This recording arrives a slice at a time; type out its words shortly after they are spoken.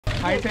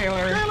Hi,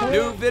 Taylor.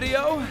 New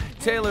video,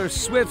 Taylor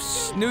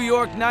Swift's New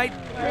York night.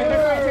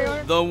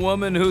 The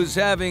woman who's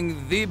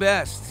having the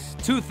best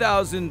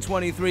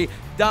 2023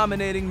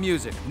 dominating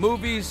music,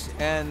 movies,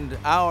 and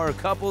our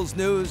couple's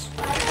news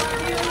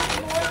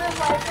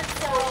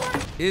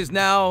is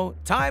now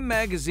Time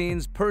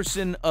Magazine's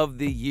Person of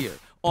the Year.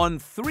 On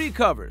 3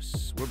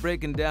 covers, we're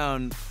breaking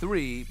down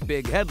 3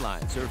 big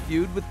headlines. Her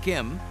feud with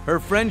Kim, her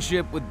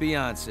friendship with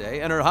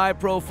Beyonce, and her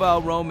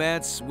high-profile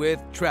romance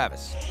with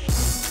Travis.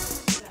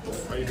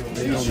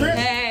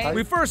 Hey.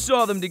 We first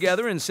saw them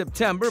together in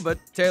September, but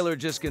Taylor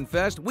just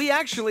confessed we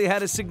actually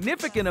had a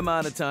significant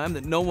amount of time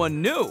that no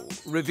one knew,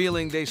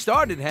 revealing they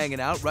started hanging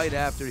out right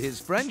after his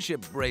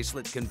friendship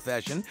bracelet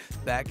confession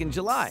back in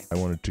July. I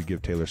wanted to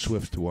give Taylor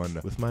Swift one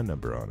with my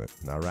number on it.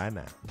 Not right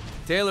now.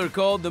 Taylor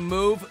called the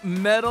move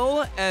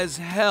metal as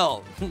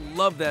hell.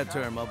 Love that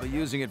term. I'll be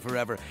using it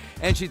forever.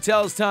 And she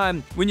tells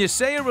Time, when you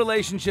say a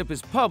relationship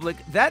is public,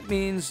 that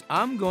means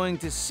I'm going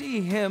to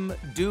see him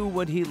do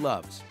what he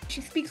loves. She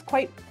speaks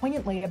quite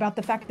poignantly about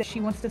the fact that she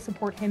wants to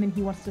support him and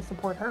he wants to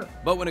support her.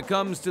 But when it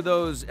comes to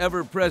those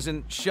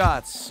ever-present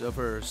shots of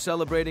her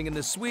celebrating in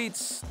the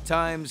suites,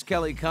 Time's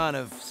Kelly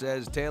Conniff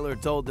says Taylor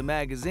told the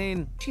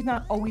magazine, she's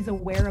not always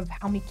aware of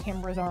how many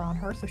cameras are on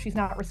her, so she's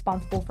not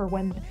responsible for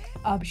when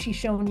she's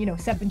shown,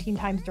 17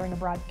 times during a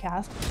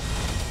broadcast.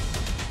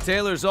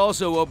 Taylor's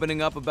also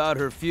opening up about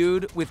her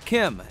feud with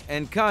Kim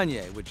and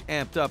Kanye, which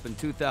amped up in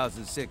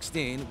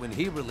 2016 when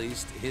he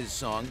released his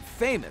song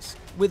Famous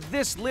with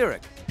this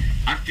lyric.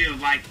 I feel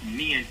like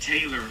me and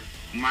Taylor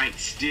might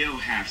still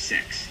have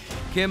sex.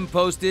 Kim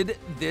posted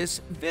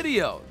this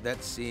video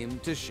that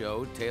seemed to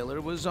show Taylor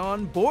was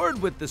on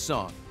board with the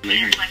song.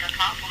 It's like a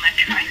compliment,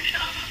 kind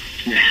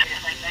of. Yeah.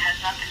 It's like that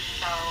has nothing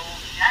so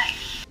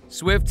nice.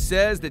 Swift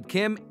says that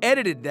Kim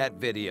edited that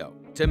video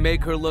to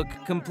make her look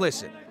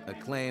complicit, a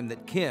claim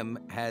that Kim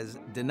has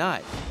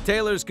denied.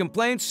 Taylor's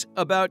complaints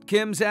about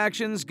Kim's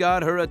actions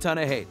got her a ton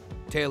of hate.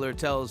 Taylor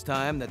tells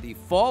Time that the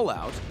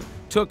fallout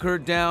took her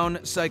down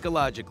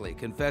psychologically,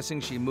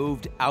 confessing she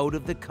moved out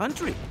of the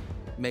country.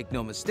 Make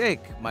no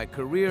mistake, my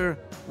career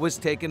was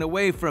taken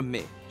away from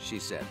me, she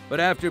said. But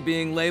after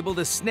being labeled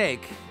a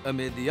snake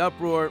amid the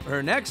uproar,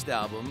 her next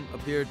album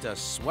appeared to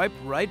swipe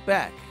right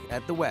back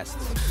at the West.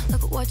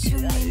 Look what you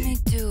made me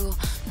do.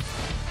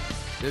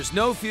 There's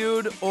no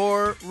feud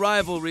or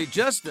rivalry,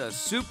 just a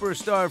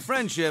superstar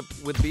friendship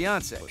with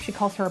Beyonce. She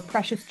calls her a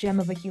precious gem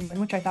of a human,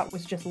 which I thought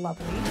was just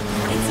lovely.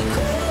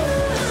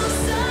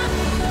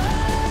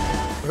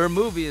 Her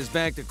movie has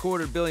banked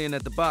 $250 million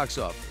at the box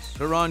office.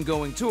 Her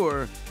ongoing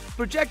tour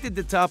projected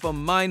to top a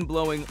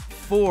mind-blowing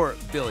 $4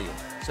 billion.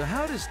 So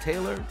how does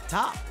Taylor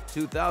top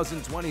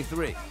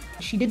 2023?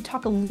 She did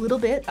talk a little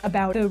bit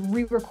about a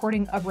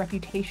re-recording of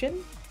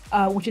Reputation,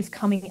 which is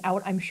coming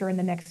out, I'm sure, in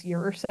the next year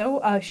or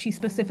so. She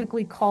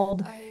specifically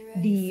called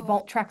the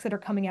vault tracks that are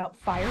coming out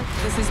fire.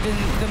 This has been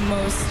the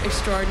most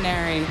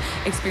extraordinary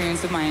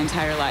experience of my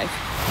entire life.